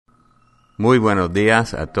Muy buenos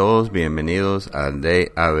días a todos, bienvenidos al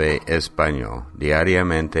DAB Español,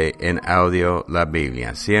 diariamente en audio la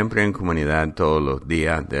Biblia, siempre en comunidad todos los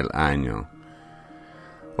días del año.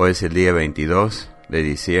 Hoy es el día 22 de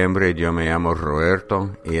diciembre, yo me llamo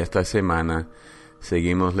Roberto y esta semana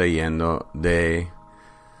seguimos leyendo de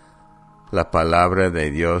la palabra de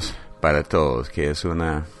Dios para todos, que es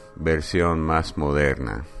una versión más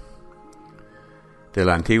moderna. Del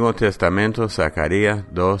Antiguo Testamento, Zacarías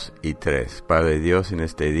 2 y 3. Padre Dios, en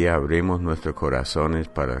este día abrimos nuestros corazones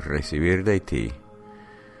para recibir de ti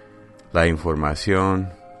la información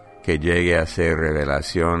que llegue a ser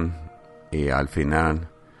revelación y al final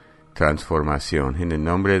transformación. En el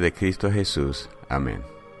nombre de Cristo Jesús. Amén.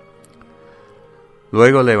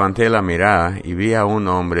 Luego levanté la mirada y vi a un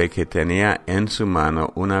hombre que tenía en su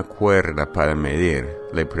mano una cuerda para medir.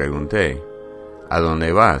 Le pregunté, ¿a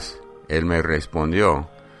dónde vas? Él me respondió,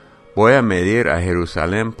 voy a medir a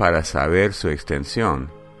Jerusalén para saber su extensión.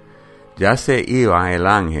 Ya se iba el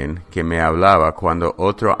ángel que me hablaba cuando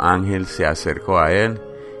otro ángel se acercó a él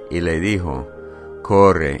y le dijo,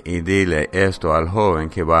 corre y dile esto al joven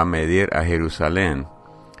que va a medir a Jerusalén.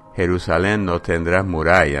 Jerusalén no tendrá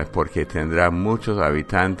murallas porque tendrá muchos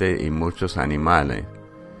habitantes y muchos animales.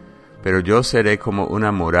 Pero yo seré como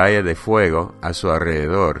una muralla de fuego a su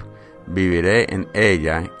alrededor. Viviré en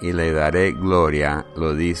ella y le daré gloria,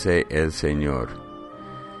 lo dice el Señor.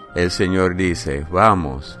 El Señor dice,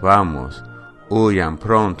 vamos, huyan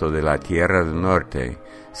pronto de la tierra del norte.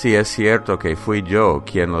 Si es cierto que fui yo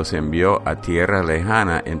quien los envió a tierra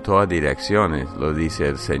lejana en todas direcciones, lo dice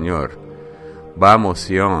el Señor. Vamos,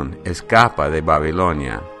 Sión, escapa de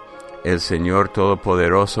Babilonia. El Señor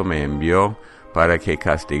Todopoderoso me envió para que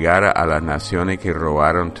castigara a las naciones que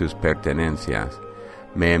robaron tus pertenencias.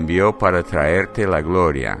 Me envió para traerte la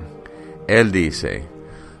gloria. Él dice,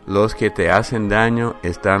 los que te hacen daño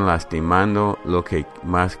están lastimando lo que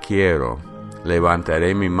más quiero.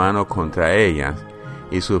 Levantaré mi mano contra ellas,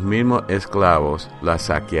 y sus mismos esclavos las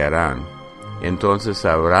saquearán. Entonces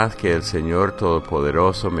sabrás que el Señor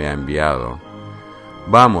Todopoderoso me ha enviado.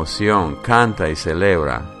 Vamos, Sión, canta y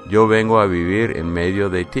celebra. Yo vengo a vivir en medio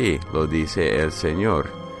de ti, lo dice el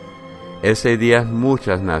Señor. Ese día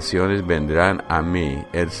muchas naciones vendrán a mí,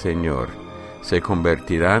 el Señor, se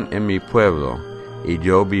convertirán en mi pueblo, y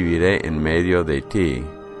yo viviré en medio de ti.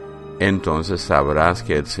 Entonces sabrás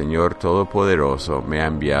que el Señor Todopoderoso me ha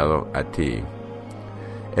enviado a ti.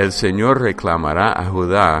 El Señor reclamará a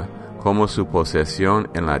Judá como su posesión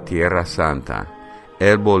en la tierra santa.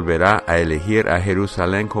 Él volverá a elegir a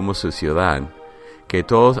Jerusalén como su ciudad. Que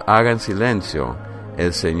todos hagan silencio.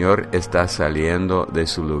 El Señor está saliendo de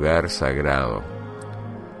su lugar sagrado.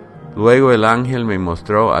 Luego el ángel me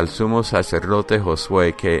mostró al sumo sacerdote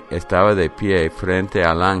Josué que estaba de pie frente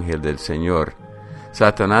al ángel del Señor.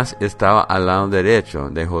 Satanás estaba al lado derecho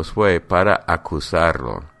de Josué para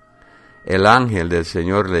acusarlo. El ángel del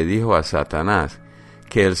Señor le dijo a Satanás,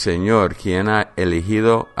 que el Señor, quien ha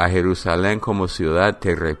elegido a Jerusalén como ciudad,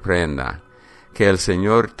 te reprenda. Que el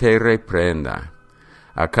Señor te reprenda.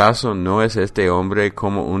 ¿Acaso no es este hombre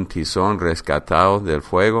como un tizón rescatado del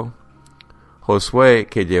fuego? Josué,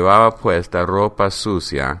 que llevaba puesta ropa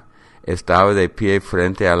sucia, estaba de pie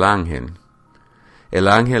frente al ángel. El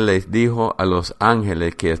ángel les dijo a los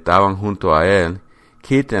ángeles que estaban junto a él,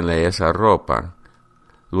 quítenle esa ropa.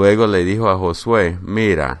 Luego le dijo a Josué,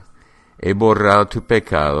 mira, he borrado tu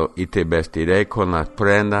pecado y te vestiré con las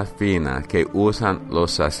prendas finas que usan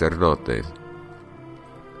los sacerdotes.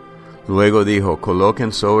 Luego dijo,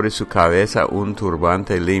 coloquen sobre su cabeza un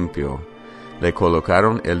turbante limpio. Le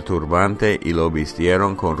colocaron el turbante y lo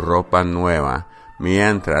vistieron con ropa nueva,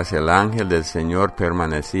 mientras el ángel del Señor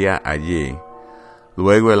permanecía allí.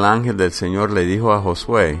 Luego el ángel del Señor le dijo a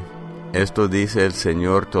Josué, esto dice el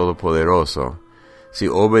Señor Todopoderoso, si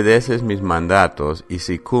obedeces mis mandatos y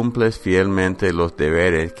si cumples fielmente los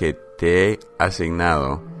deberes que te he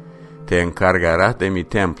asignado, te encargarás de mi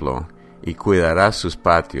templo y cuidarás sus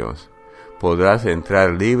patios. Podrás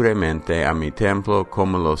entrar libremente a mi templo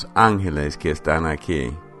como los ángeles que están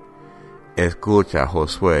aquí. Escucha,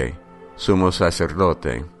 Josué, sumo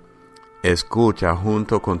sacerdote. Escucha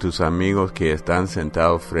junto con tus amigos que están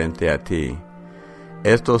sentados frente a ti.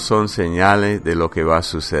 Estos son señales de lo que va a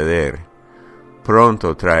suceder.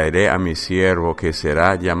 Pronto traeré a mi siervo que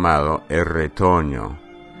será llamado el retoño.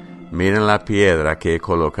 Miren la piedra que he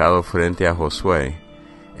colocado frente a Josué.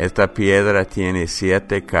 Esta piedra tiene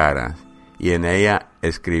 7 caras. Y en ella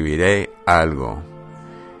escribiré algo.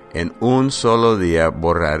 En un solo día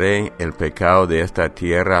borraré el pecado de esta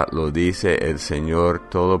tierra, lo dice el Señor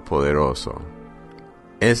Todopoderoso.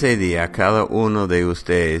 Ese día cada uno de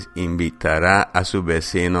ustedes invitará a su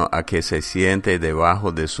vecino a que se siente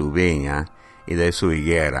debajo de su viña y de su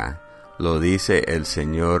higuera, lo dice el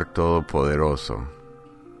Señor Todopoderoso.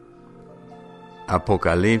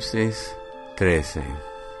 Apocalipsis 13.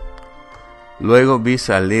 Luego vi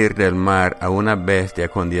salir del mar a una bestia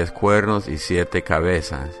con 10 cuernos y 7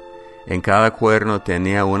 cabezas. En cada cuerno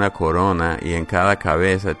tenía una corona y en cada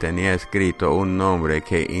cabeza tenía escrito un nombre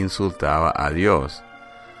que insultaba a Dios.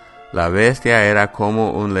 La bestia era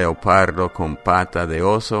como un leopardo con pata de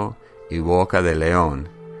oso y boca de león.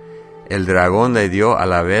 El dragón le dio a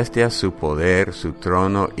la bestia su poder, su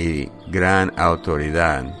trono y gran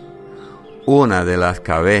autoridad. Una de las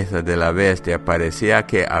cabezas de la bestia parecía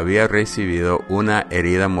que había recibido una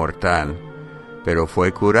herida mortal, pero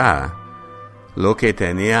fue curada, lo que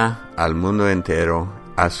tenía al mundo entero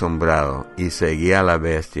asombrado, y seguía a la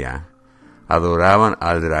bestia. Adoraban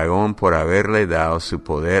al dragón por haberle dado su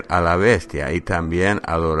poder a la bestia, y también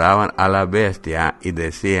adoraban a la bestia y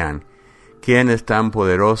decían: ¿quién es tan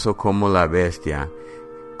poderoso como la bestia,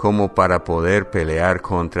 como para poder pelear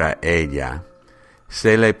contra ella?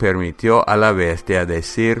 Se le permitió a la bestia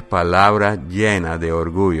decir palabras llenas de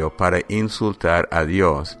orgullo para insultar a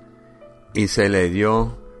Dios, y se le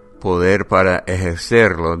dio poder para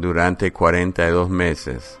ejercerlo durante 42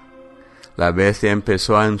 meses. La bestia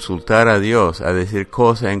empezó a insultar a Dios, a decir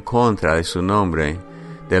cosas en contra de su nombre,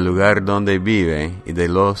 del lugar donde vive y de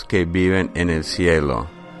los que viven en el cielo.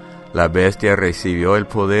 La bestia recibió el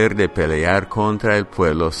poder de pelear contra el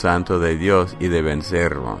pueblo santo de Dios y de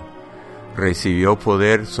vencerlo. Recibió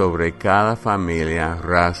poder sobre cada familia,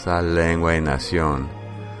 raza, lengua y nación.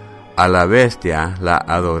 A la bestia la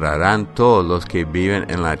adorarán todos los que viven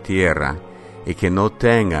en la tierra y que no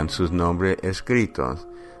tengan sus nombres escritos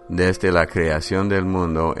desde la creación del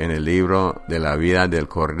mundo en el libro de la vida del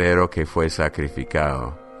Cordero que fue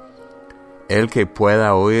sacrificado. El que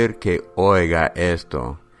pueda oír, que oiga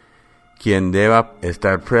esto. Quien deba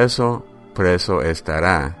estar preso, preso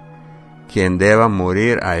estará. Quien deba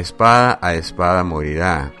morir a espada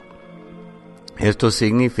morirá. Esto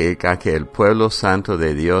significa que el pueblo santo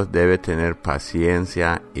de Dios debe tener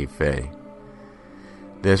paciencia y fe.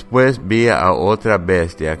 Después vi a otra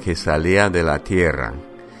bestia que salía de la tierra.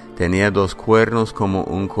 Tenía 2 cuernos como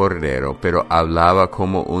un cordero, pero hablaba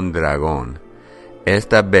como un dragón.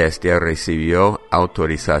 Esta bestia recibió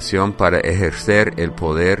autorización para ejercer el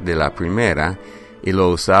poder de la primera y lo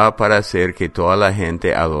usaba para hacer que toda la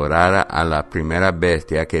gente adorara a la primera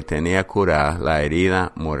bestia que tenía curada la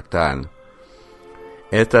herida mortal.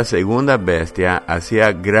 Esta segunda bestia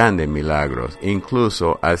hacía grandes milagros,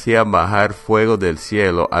 incluso hacía bajar fuego del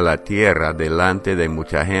cielo a la tierra delante de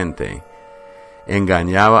mucha gente.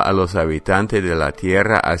 Engañaba a los habitantes de la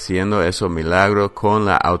tierra haciendo esos milagros con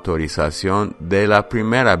la autorización de la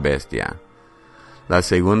primera bestia. La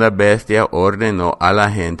segunda bestia ordenó a la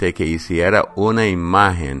gente que hiciera una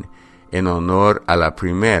imagen en honor a la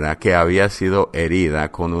primera que había sido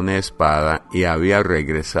herida con una espada y había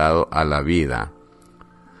regresado a la vida.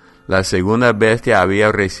 La segunda bestia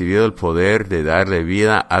había recibido el poder de darle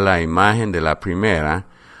vida a la imagen de la primera,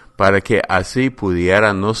 para que así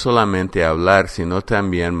pudiera no solamente hablar, sino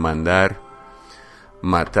también mandar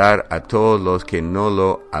matar a todos los que no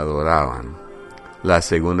lo adoraban. La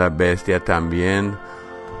segunda bestia también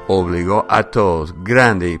obligó a todos,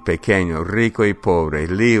 grandes y pequeños, ricos y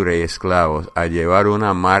pobres, libres y esclavos, a llevar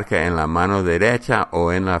una marca en la mano derecha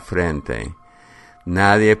o en la frente.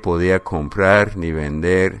 Nadie podía comprar ni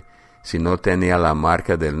vender si no tenía la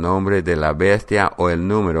marca del nombre de la bestia o el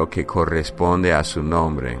número que corresponde a su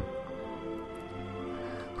nombre.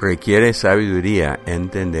 Requiere sabiduría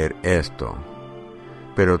entender esto,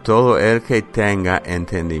 pero todo el que tenga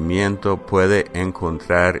entendimiento puede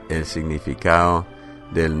encontrar el significado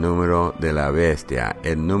del número de la bestia.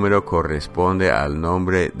 El número corresponde al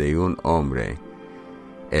nombre de un hombre.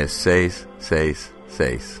 Es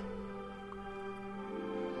 666.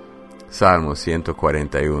 Salmo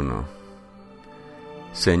 141.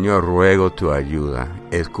 Señor, ruego tu ayuda.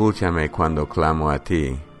 Escúchame cuando clamo a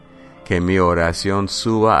ti. Que mi oración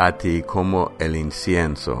suba a ti como el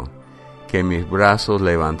incienso. Que mis brazos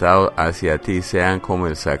levantados hacia ti sean como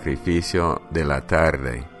el sacrificio de la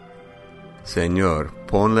tarde. Señor,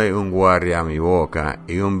 ponle un guardia a mi boca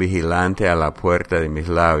y un vigilante a la puerta de mis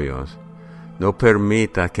labios. No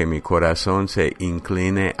permita que mi corazón se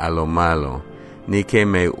incline a lo malo, ni que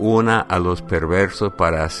me una a los perversos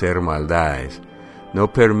para hacer maldades.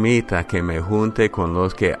 No permita que me junte con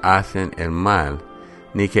los que hacen el mal,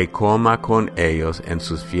 ni que coma con ellos en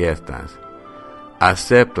sus fiestas.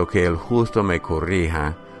 Acepto que el justo me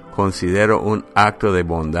corrija, considero un acto de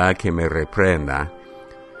bondad que me reprenda.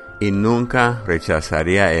 y nunca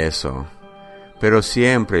rechazaría eso, pero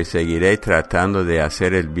siempre seguiré tratando de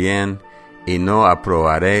hacer el bien y no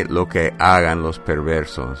aprobaré lo que hagan los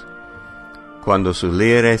perversos. Cuando sus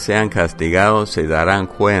líderes sean castigados, se darán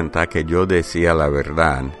cuenta que yo decía la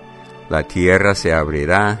verdad. La tierra se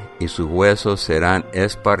abrirá y sus huesos serán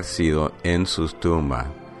esparcidos en sus tumbas.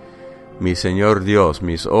 Mi Señor Dios,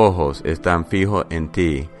 mis ojos están fijos en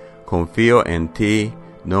ti. Confío en ti,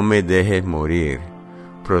 no me dejes morir.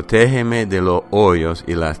 Protégeme de los hoyos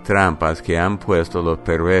y las trampas que han puesto los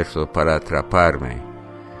perversos para atraparme.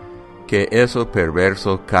 Que esos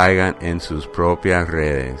perversos caigan en sus propias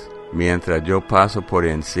redes, mientras yo paso por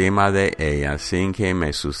encima de ellas sin que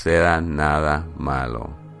me suceda nada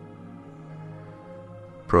malo.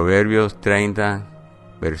 Proverbios 30,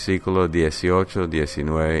 versículos 18,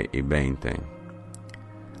 19 y 20.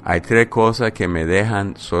 Hay 3 cosas que me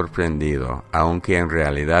dejan sorprendido, aunque en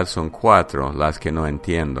realidad son 4 las que no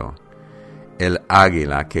entiendo. El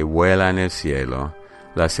águila que vuela en el cielo,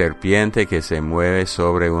 la serpiente que se mueve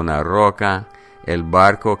sobre una roca, el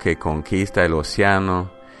barco que conquista el océano,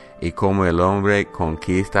 y cómo el hombre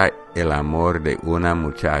conquista el amor de una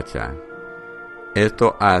muchacha.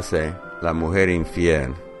 Esto hace la mujer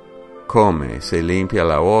infiel. Come, se limpia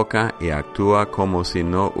la boca y actúa como si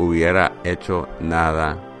no hubiera hecho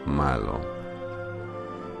nada malo.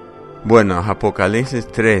 Bueno, Apocalipsis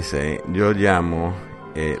 13 yo llamo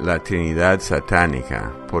la Trinidad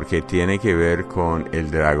satánica, porque tiene que ver con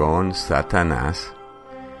el dragón Satanás,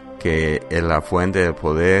 que es la fuente del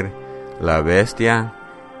poder, la bestia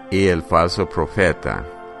y el falso profeta.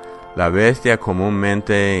 La bestia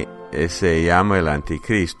comúnmente se llama el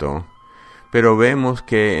anticristo, pero vemos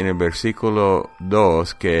que en el versículo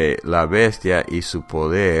 2 que la bestia y su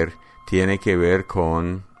poder tiene que ver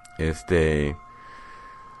con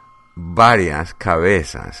varias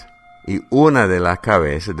cabezas. Y una de las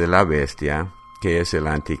cabezas de la bestia, que es el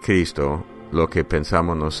anticristo, lo que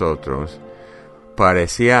pensamos nosotros,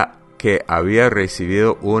 parecía que había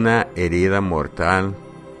recibido una herida mortal,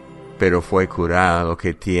 pero fue curada, lo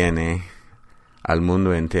que tiene al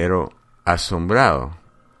mundo entero asombrado,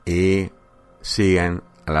 y siguen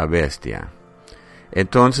a la bestia.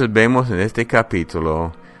 Entonces vemos en este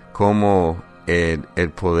capítulo cómo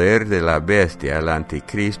el poder de la bestia, el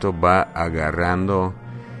anticristo, va agarrando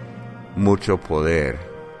mucho poder,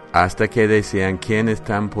 hasta que decían, ¿quién es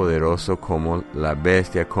tan poderoso como la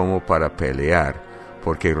bestia como para pelear?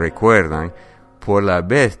 Porque recuerdan, por la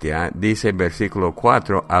bestia, dice el versículo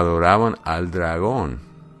 4, adoraban al dragón.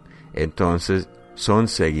 Entonces son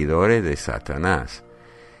seguidores de Satanás.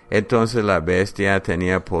 Entonces la bestia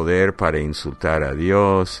tenía poder para insultar a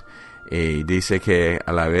Dios, y dice que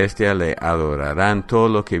a la bestia le adorarán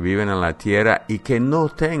todos los que viven en la tierra y que no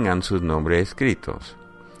tengan sus nombres escritos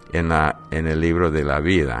en el libro de la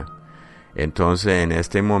vida. Entonces en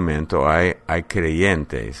este momento hay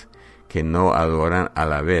creyentes que no adoran a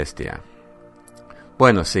la bestia.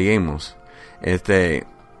 Bueno, seguimos.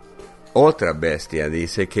 Otra bestia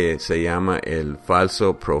dice que se llama el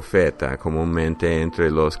falso profeta, comúnmente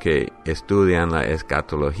entre los que estudian la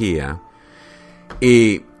escatología.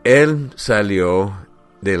 Y él salió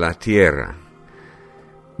de la tierra.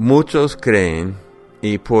 Muchos creen,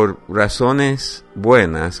 y por razones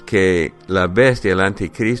buenas, que la bestia, el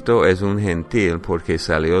anticristo, es un gentil porque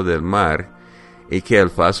salió del mar, y que el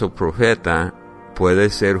falso profeta puede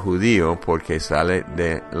ser judío porque sale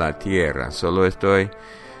de la tierra. Solo estoy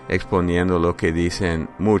exponiendo lo que dicen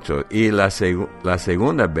muchos. Y la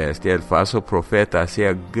segunda bestia, el falso profeta,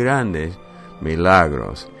 hacía grandes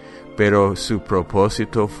milagros, pero su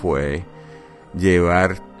propósito fue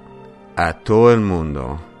llevar a todo el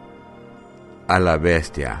mundo a la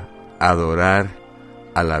bestia, adorar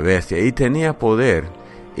a la bestia, y tenía poder.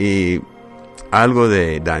 Y algo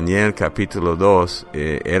de Daniel capítulo 2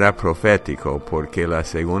 era profético, porque la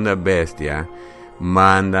segunda bestia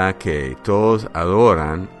manda que todos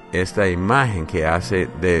adoran esta imagen que hace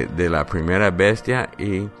de la primera bestia,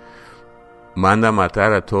 y manda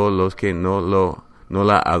matar a todos los que no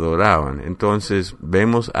la adoraban. Entonces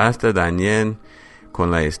vemos hasta Daniel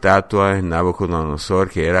con la estatua de Nabucodonosor,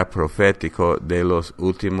 que era profético de los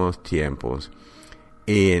últimos tiempos.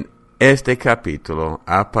 Y en este capítulo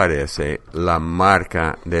aparece la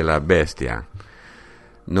marca de la bestia.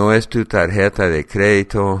 No es tu tarjeta de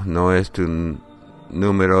crédito, no es tu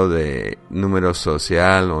número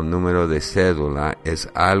social o número de cédula, es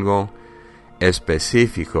algo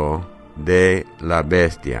específico de la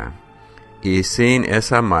bestia. Y sin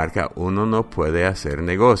esa marca uno no puede hacer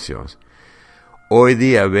negocios. Hoy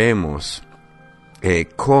día vemos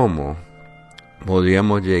cómo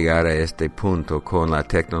podríamos llegar a este punto con la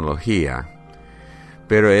tecnología,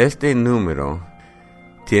 Pero este número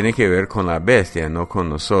tiene que ver con la bestia, no con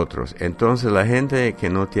nosotros. Entonces la gente que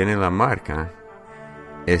no tiene la marca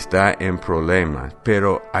está en problemas.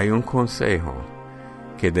 Pero hay un consejo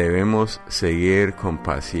que debemos seguir con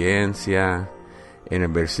paciencia. En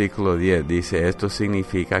el versículo 10 dice, esto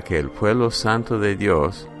significa que el pueblo santo de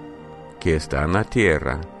Dios, que está en la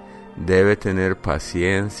tierra, debe tener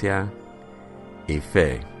paciencia y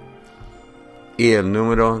fe. Y el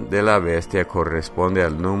número de la bestia corresponde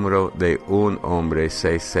al número de un hombre,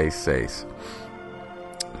 666.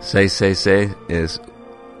 666 es,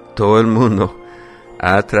 todo el mundo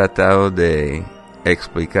ha tratado de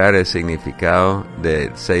explicar el significado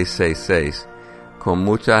del 666 con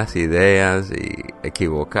muchas ideas y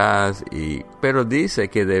equivocadas, pero dice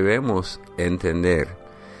que debemos entender.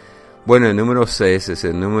 Bueno, el número 6 es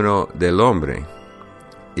el número del hombre.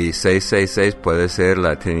 Y 666 puede ser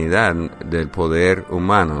la Trinidad del poder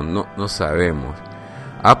humano, no sabemos.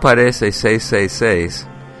 Aparece 666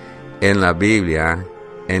 en la Biblia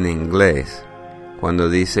en inglés, cuando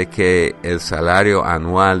dice que el salario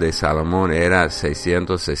anual de Salomón era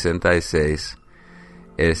 666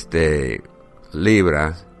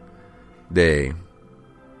 libras de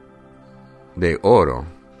oro.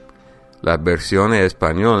 Las versiones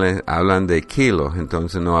españolas hablan de kilos,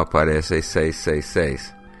 entonces no aparece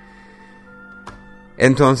 666.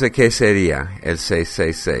 Entonces, ¿qué sería el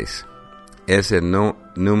 666? Es el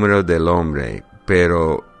número del hombre,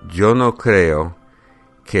 pero yo no creo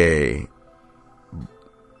que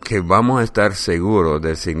vamos a estar seguros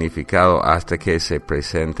del significado hasta que se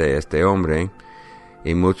presente este hombre,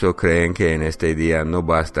 y muchos creen que en este día no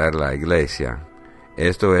va a estar la iglesia.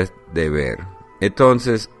 Esto es de ver.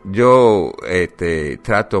 Entonces, yo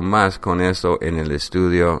trato más con eso en el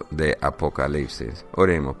estudio de Apocalipsis.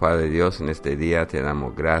 Oremos. Padre Dios, en este día te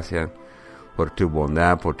damos gracias por tu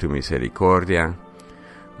bondad, por tu misericordia.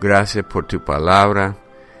 Gracias por tu palabra.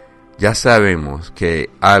 Ya sabemos que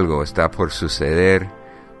algo está por suceder,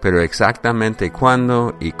 pero exactamente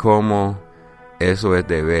cuándo y cómo, eso es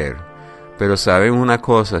de ver. Pero sabemos una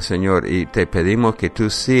cosa, Señor, y te pedimos que tú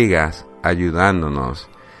sigas ayudándonos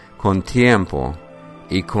con tiempo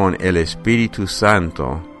y con el Espíritu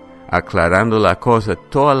Santo, aclarando la cosa.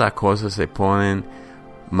 Todas las cosas se ponen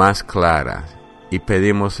más claras. Y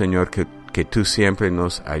pedimos, Señor, que tú siempre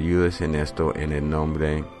nos ayudes en esto, en el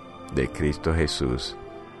nombre de Cristo Jesús.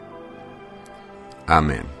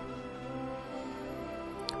 Amén.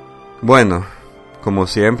 Bueno, como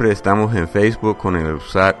siempre estamos en Facebook con el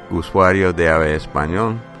usuario de AVE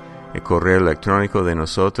Español, el correo electrónico de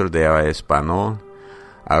nosotros de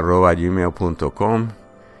aveespanol@gmail.com,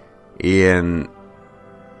 y en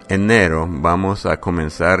enero vamos a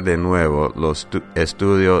comenzar de nuevo los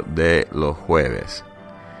estudios de los jueves.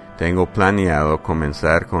 Tengo planeado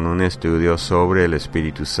comenzar con un estudio sobre el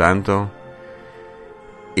Espíritu Santo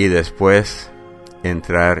y después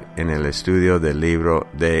entrar en el estudio del libro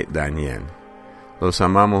de Daniel. Los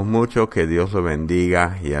amamos mucho, que Dios los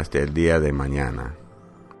bendiga y hasta el día de mañana.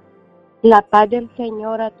 La paz del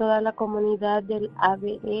Señor a toda la comunidad del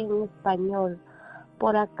ABE en español.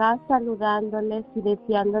 Por acá saludándoles y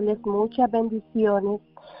deseándoles muchas bendiciones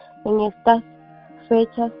en estas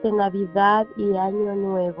fechas de Navidad y Año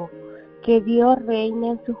Nuevo. Que Dios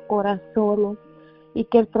reine en sus corazones y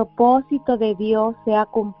que el propósito de Dios sea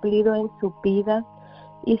cumplido en sus vidas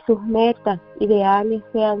y sus metas ideales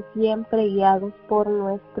sean siempre guiados por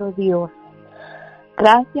nuestro Dios.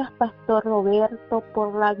 Gracias, Pastor Roberto,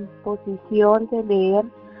 por la disposición de leer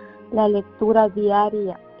la lectura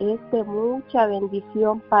diaria. Es de mucha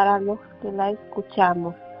bendición para los que la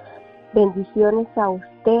escuchamos. Bendiciones a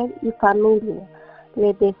usted y familia.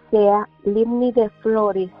 Le desea Limni de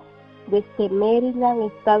Flores, desde Maryland,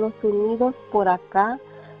 Estados Unidos, por acá,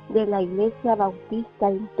 de la Iglesia Bautista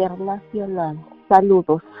Internacional.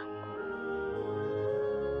 Saludos.